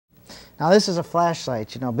Now this is a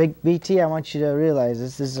flashlight, you know, Big BT, I want you to realize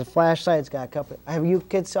this is a flashlight. It's got a couple, have you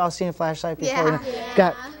kids all seen a flashlight before? Yeah. It's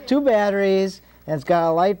got 2 batteries, and it's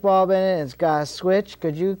got a light bulb in it, and it's got a switch.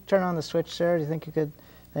 Could you turn on the switch, Sarah? Do you think you could?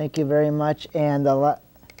 Thank you very much. And the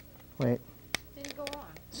wait. Didn't go on.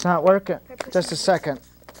 It's not working. Just a second.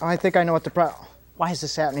 Oh, I think I know what the problem. Why is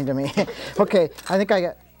this happening to me? Okay, I think I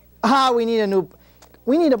got,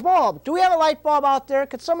 we need a bulb. Do we have a light bulb out there?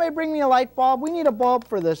 Could somebody bring me a light bulb? We need a bulb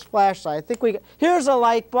for this flashlight. I think here's a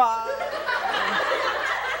light bulb.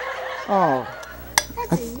 Oh.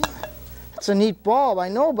 It's a neat bulb, I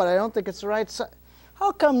know, but I don't think it's the right size.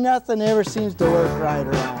 How come nothing ever seems to work right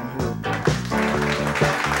around here?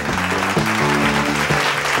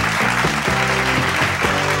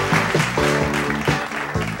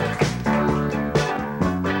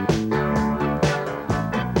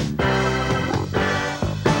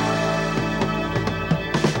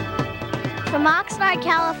 From Oxnard,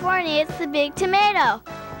 California, it's the Big Tomato.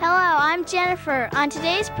 Hello, I'm Jennifer. On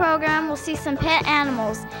today's program, we'll see some pet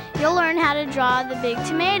animals. You'll learn how to draw the Big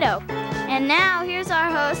Tomato. And now, here's our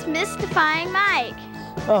host, Mystifying Mike.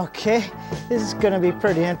 Okay, this is going to be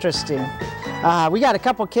pretty interesting. We got a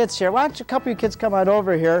couple kids here. Why don't you, a couple of you kids come on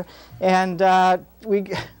over here? And why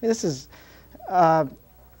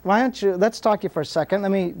don't you, let's talk to you for a second.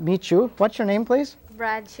 Let me meet you. What's your name, please?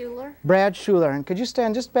 Brad Schuler, Brad Schuler. And could you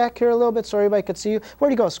stand just back here a little bit so everybody could see you? Where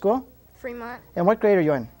do you go to school? Fremont, And what grade are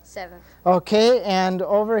you in? 7th. Okay, and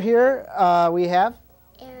over here we have?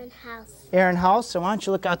 Aaron House. Aaron House. So why don't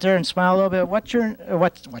you look out there and smile a little bit. What's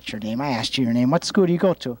your name? I asked you your name. What school do you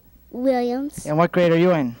go to? Williams. And what grade are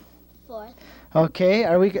you in? 4th.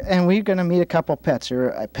 Okay, we're going to meet a couple pets,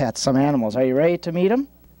 some animals. Are you ready to meet them?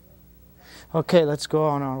 Okay, let's go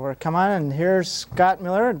on over. Come on, and here's Scott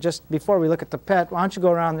Miller. Just before we look at the pet, why don't you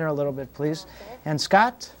go around there a little bit, please? Okay. And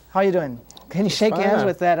Scott, how you doing? Can you shake hands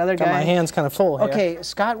with that other guy? Got my hands kind of full here. Okay,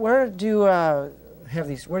 Scott, where do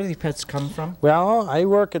these pets come from? Well, I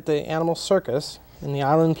work at the animal circus in the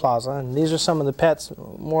Island Plaza, and these are some of the pets,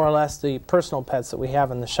 more or less the personal pets that we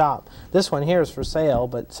have in the shop. This one here is for sale,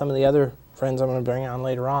 but some of the other friends I'm going to bring on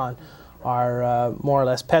later on are more or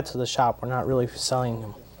less pets of the shop. We're not really selling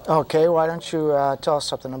them. Okay, why don't you tell us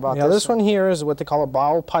something about this? This one here is what they call a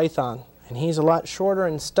ball python, and he's a lot shorter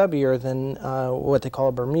and stubbier than what they call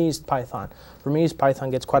a Burmese python. Burmese python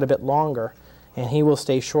gets quite a bit longer, and he will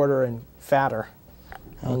stay shorter and fatter.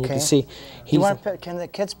 And okay. You can see can the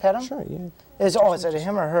kids pet him? Sure, yeah. Is it a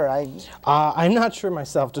him or her? I'm not sure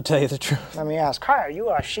myself, to tell you the truth. Let me ask. Hi, are you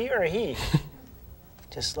a she or a he?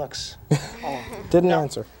 Just looks. Oh. Didn't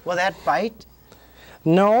answer. Will that bite?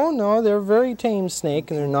 No, they're a very tame snake,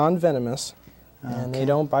 and they're non-venomous, and they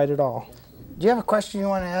don't bite at all. Do you have a question you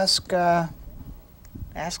want to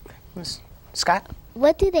ask Ms. Scott?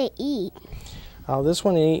 What do they eat? This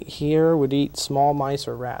one here would eat small mice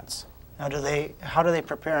or rats. Now, how do they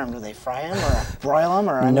prepare them? Do they fry them or broil them?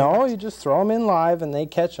 Or no, you just throw them in live, and they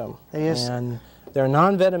catch them. And they're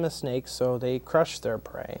non-venomous snakes, so they crush their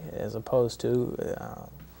prey, as opposed to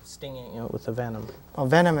stinging it with the venom. Oh,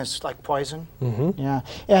 venom is like poison? Mm-hmm. Yeah.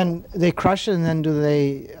 And they crush it, and then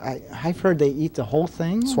I've heard they eat the whole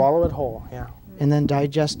thing? Swallow it whole, yeah. And then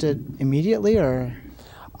digest it immediately, or?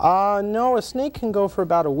 No, a snake can go for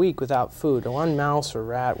about a week without food. One mouse or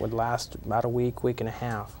rat would last about a week, week and a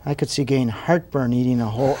half. I could see getting heartburn eating a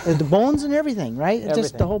whole, the bones and everything, right? Everything.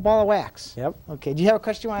 Just the whole ball of wax. Yep. Okay, do you have a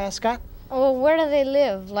question you want to ask, Scott? Well, where do they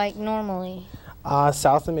live, like normally?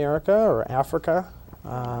 South America or Africa.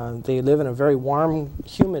 They live in a very warm,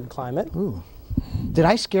 humid climate. Ooh. Did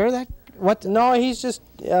I scare that? What? No, he's just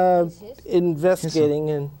investigating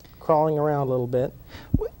and crawling around a little bit.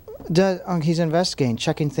 He's investigating,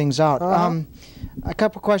 checking things out. A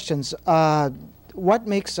couple questions. What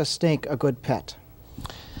makes a snake a good pet?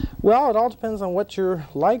 Well, it all depends on what your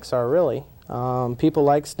likes are, really. People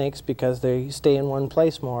like snakes because they stay in one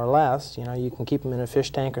place, more or less. You know, you can keep them in a fish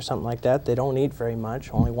tank or something like that. They don't eat very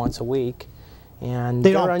much, only once a week. And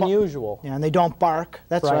they're unusual. Yeah, and they don't bark.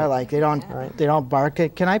 That's what I like. They don't bark.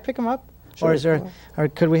 Can I pick them up? Sure. Or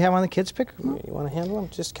could we have one of the kids pick them up? You want to handle them?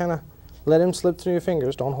 Just kind of let him slip through your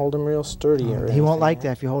fingers. Don't hold him real sturdy. He won't like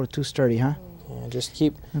that if you hold it too sturdy, huh? Yeah, just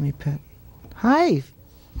keep. Let me pet. Hi.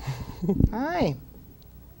 Hi.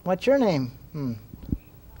 What's your name?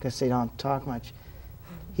 Guess they don't talk much.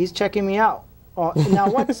 He's checking me out. Oh, now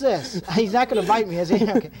what's this? He's not going to bite me, is he?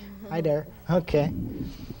 Okay. Hi there. Okay.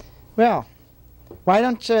 Well, why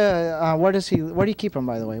don't you? Where do you keep him,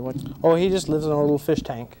 by the way? Oh, he just lives in a little fish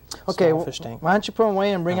tank. Okay. Fish tank. Why don't you put him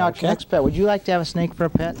away and bring out your next pet? Would you like to have a snake for a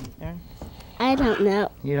pet, Aaron? I don't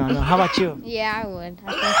know. You don't know. How about you? Yeah, I would.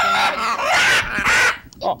 I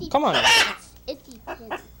think so. Oh, come on.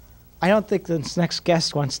 I don't think this next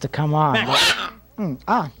guest wants to come on.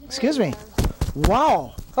 Excuse me.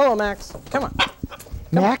 Wow. Hello, Max. Come on.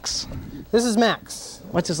 Max? This is Max.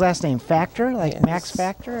 What's his last name? Factor? Like Yes. Max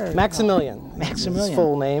Factor? Or? Maximilian. Maximilian. His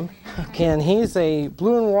full name. And he's a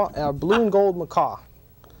blue and gold macaw.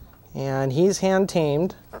 And he's hand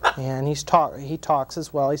tamed, and he talks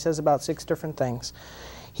as well. He says about 6 different things.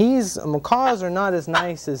 Macaws are not as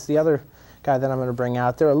nice as the other guy that I'm going to bring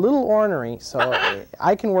out. They're a little ornery, so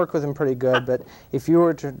I can work with him pretty good, but if you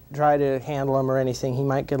were to try to handle him or anything, he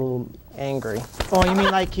might get a little angry. Oh, you mean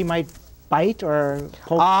like he might bite or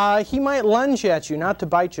poke? He might lunge at you, not to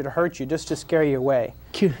bite you, to hurt you, just to scare you away.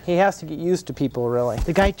 Cute. He has to get used to people, really.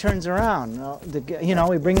 The guy turns around.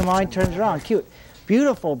 We bring him on, he turns around. Cute.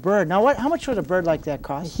 Beautiful bird. Now, how much would a bird like that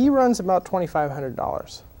cost? He runs about $2,500.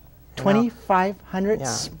 $2,500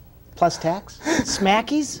 Yeah. plus tax?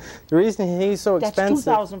 Smackies? The reason he's so expensive...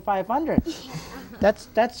 That's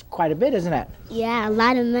 $2,500. That's quite a bit, isn't it? Yeah, a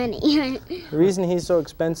lot of money. The reason he's so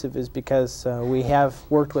expensive is because we have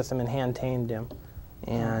worked with him and hand-tamed him.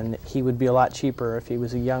 And he would be a lot cheaper if he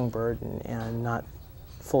was a young bird and not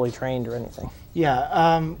fully trained or anything.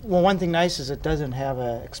 Yeah. Well, one thing nice is it doesn't have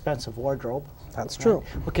an expensive wardrobe. That's true.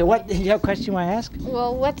 Okay, do you have a question you want to ask?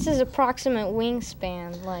 Well, what's his approximate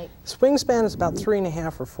wingspan like? His wingspan is about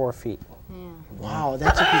 3.5 or 4 feet. Yeah. Wow,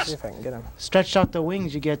 that's a See piece. if I can get him. Stretched out the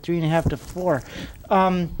wings, you get 3.5 to 4.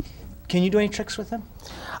 Can you do any tricks with him?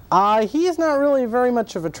 He is not really very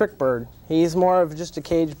much of a trick bird. He's more of just a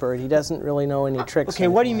cage bird. He doesn't really know any tricks. Okay,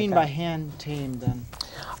 what do you mean by hand tamed then?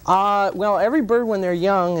 Well, every bird when they're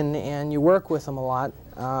young and you work with them a lot,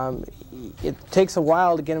 it takes a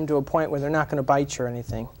while to get them to a point where they're not going to bite you or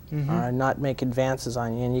anything, or not make advances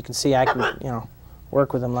on you. And you can see I can,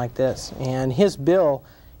 work with them like this. And his bill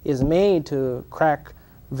is made to crack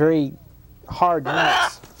very hard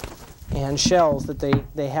nuts and shells that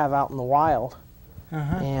they have out in the wild.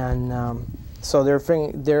 And so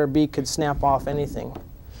their beak could snap off anything.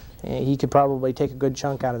 He could probably take a good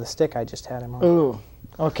chunk out of the stick I just had him on. Ooh.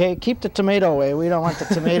 Okay, keep the tomato away. We don't want the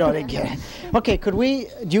tomato to get it. Okay,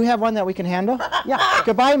 do you have one that we can handle? Yeah.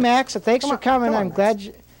 Goodbye, Max. Thanks for coming. come on, I'm Max. glad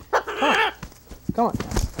you... Come on.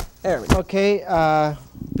 There we go. Okay,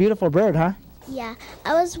 beautiful bird, huh? Yeah,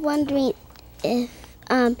 I was wondering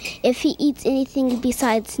if he eats anything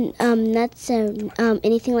besides nuts or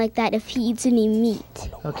anything like that, if he eats any meat.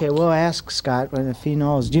 Okay, we'll ask Scott if he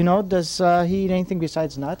knows. Do you know, does he eat anything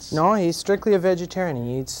besides nuts? No, he's strictly a vegetarian.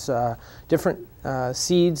 He eats different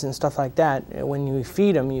seeds and stuff like that. When you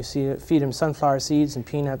feed him, feed him sunflower seeds and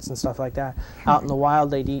peanuts and stuff like that. Out in the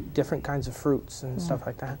wild, they'd eat different kinds of fruits and stuff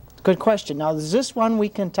like that. Good question. Now, is this one we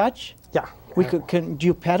can touch? Yeah. Do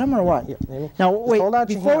you pet him or what? Yeah, maybe. Now, Just wait, hold out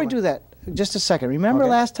your before we hand. do that, just a second. Remember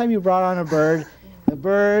Okay. last time you brought on a bird? The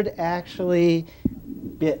bird actually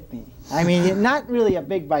bit me. I mean, not really a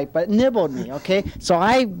big bite, but nibbled me, okay? So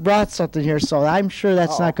I brought something here, so I'm sure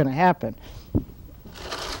that's not going to happen.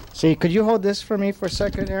 See, could you hold this for me for a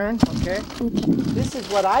second, Aaron? Okay. This is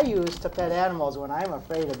what I use to pet animals when I'm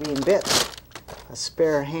afraid of being bit. A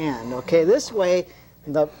spare hand, okay? This way,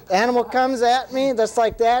 the animal comes at me just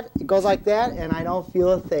like that, it goes like that, and I don't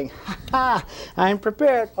feel a thing. Ha ha! I'm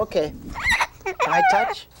prepared. Okay. Can I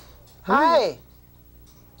touch? Hi!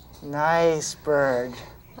 Nice bird.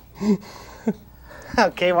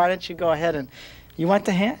 Okay, why don't you go ahead and... You want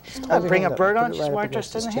the hand? hold your Bring a hand up. bird Put on? it She's right more up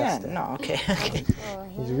against interested in the his chest hand. there. No, okay, okay.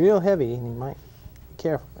 He's real heavy, and he might be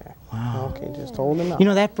careful there. Wow. Okay, just hold him up. You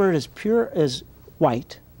know, that bird is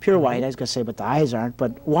white, pure white, I was going to say, but the eyes aren't,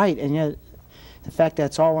 but white, and yet the fact that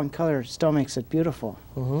it's all one color still makes it beautiful.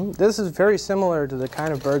 This is very similar to the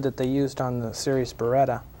kind of bird that they used on the series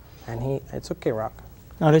Beretta, and it's okay, Rock.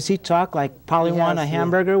 Now, does he talk like Polly He want a has the-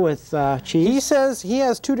 hamburger with cheese? He says he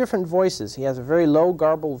has 2 different voices. He has a very low,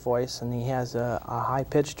 garbled voice, and he has a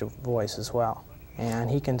high-pitched voice as well.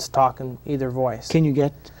 And he can talk in either voice. Can you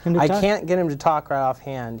get him to I talk? can't get him to talk right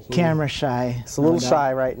offhand. Camera shy. He's a little no doubt.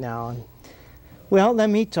 shy right now. Well,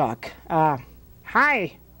 let me talk. Hi.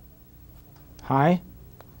 Hi.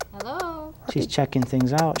 Hello. She's checking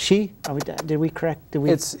things out. Did we correct?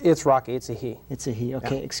 It's Rocky. It's a he. It's a he.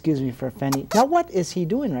 Okay, excuse me for offending. Now, what is he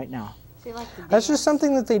doing right now? Does he like to That's just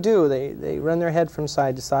something that they do. They run their head from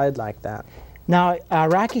side to side like that. Now,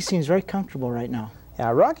 Rocky seems very comfortable right now. Yeah,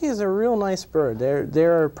 Rocky is a real nice bird.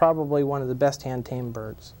 They're probably one of the best hand-tamed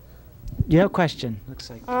birds. You have a question? Looks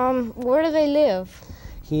like. Where do they live?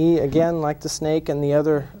 He, again, like the snake and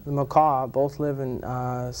the macaw, both live in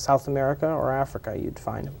South America or Africa. You'd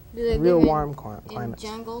find them. Do they Real live warm in climates.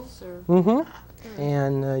 jungles or? Mm-hmm.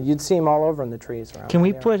 And you'd see them all over in the trees around. Can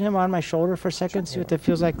we there. put him on my shoulder for a second? See what that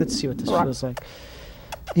feels like. Let's see what this Rock. feels like.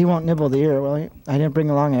 He won't nibble the ear, will he? I didn't bring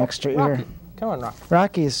along an extra Rocky. ear. Come on, Rock.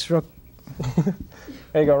 Rocky's real.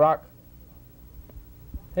 There you go, Rock.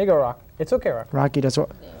 There you go, Rock. It's okay, Rock. Rocky does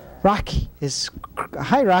what? Rocky is.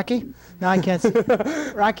 Hi, Rocky. No, I can't see.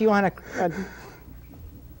 Rocky, you want to?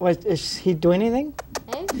 What is he doing anything?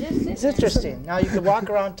 Hey, just It's interesting. Now you could walk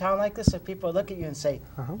around town like this, and people look at you and say,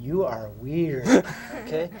 "You are weird."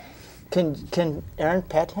 Okay. Can Aaron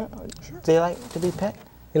pet him? Sure. Do they like to be pet?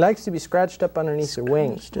 He likes to be scratched up underneath the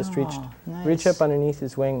wings. Just reach Nice. up underneath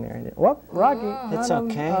his wing there. Whoop, Rocky. It's not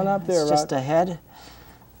okay. Not up there, It's just Rock. a head.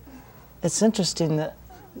 It's interesting that.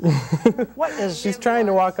 What is? She's trying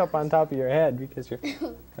to walk up on top of your head because you're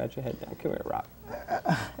got your head down. Come here, Rock.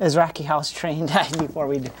 Is Rocky house trained before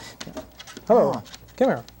we do? Hello, Oh. Rock. Come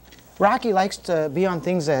here. Rocky likes to be on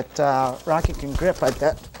things that Rocky can grip like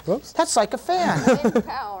that. Whoops. That's like a fan.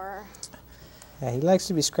 power. Yeah, he likes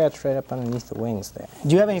to be scratched right up underneath the wings there. Do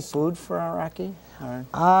you have any food for Rocky? Or?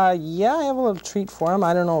 Yeah, I have a little treat for him.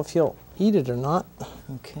 I don't know if he'll eat it or not.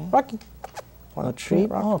 Okay. Rocky. Want A treat?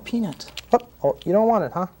 Rock? Oh, peanut. Oh, you don't want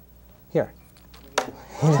it, huh? Here.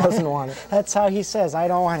 He doesn't want it. That's how he says, I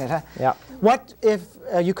don't want it, huh? Yeah. What if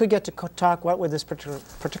you could get to talk, what would this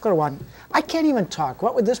particular one, I can't even talk,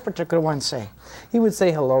 what would this particular one say? He would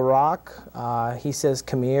say, hello, Rock. He says,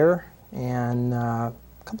 come here, and a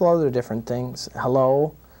couple other different things.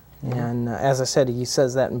 Hello. And as I said, he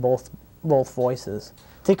says that in both voices.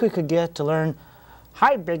 Think we could get to learn,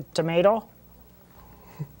 hi, Big Tomato?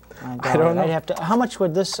 I don't know. I'd have to, how much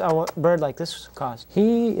would this bird like this cost?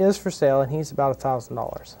 He is for sale, and he's about $1,000.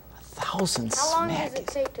 1,000 How long does smack. it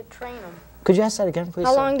take to train them? Could you ask that again, please?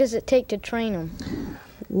 How sir? long does it take to train them?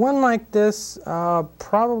 One like this,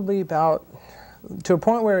 probably about, to a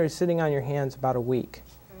point where he's sitting on your hands, about a week.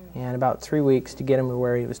 And about 3 weeks to get him to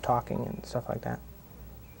where he was talking and stuff like that.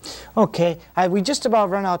 Okay, we just about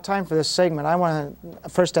run out of time for this segment. I want to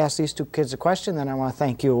first ask these two kids a question, then I want to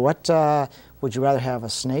thank you. What would you rather have, a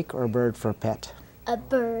snake or a bird for a pet? A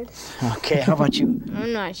bird. Okay, how about you?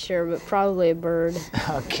 I'm not sure, but probably a bird.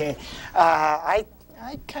 Okay, I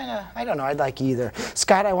don't know, I'd like either.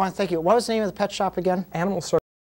 Scott, I want to thank you. What was the name of the pet shop again? Animal circus.